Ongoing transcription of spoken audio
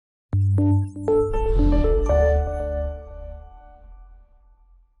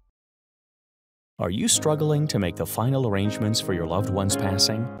Are you struggling to make the final arrangements for your loved one's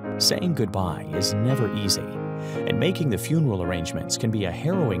passing? Saying goodbye is never easy, and making the funeral arrangements can be a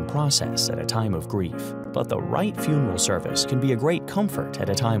harrowing process at a time of grief. But the right funeral service can be a great comfort at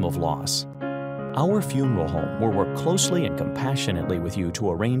a time of loss. Our funeral home will work closely and compassionately with you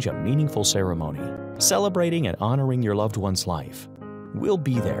to arrange a meaningful ceremony, celebrating and honoring your loved one's life. We'll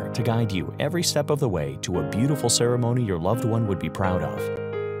be there to guide you every step of the way to a beautiful ceremony your loved one would be proud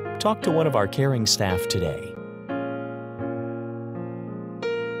of. Talk to one of our caring staff today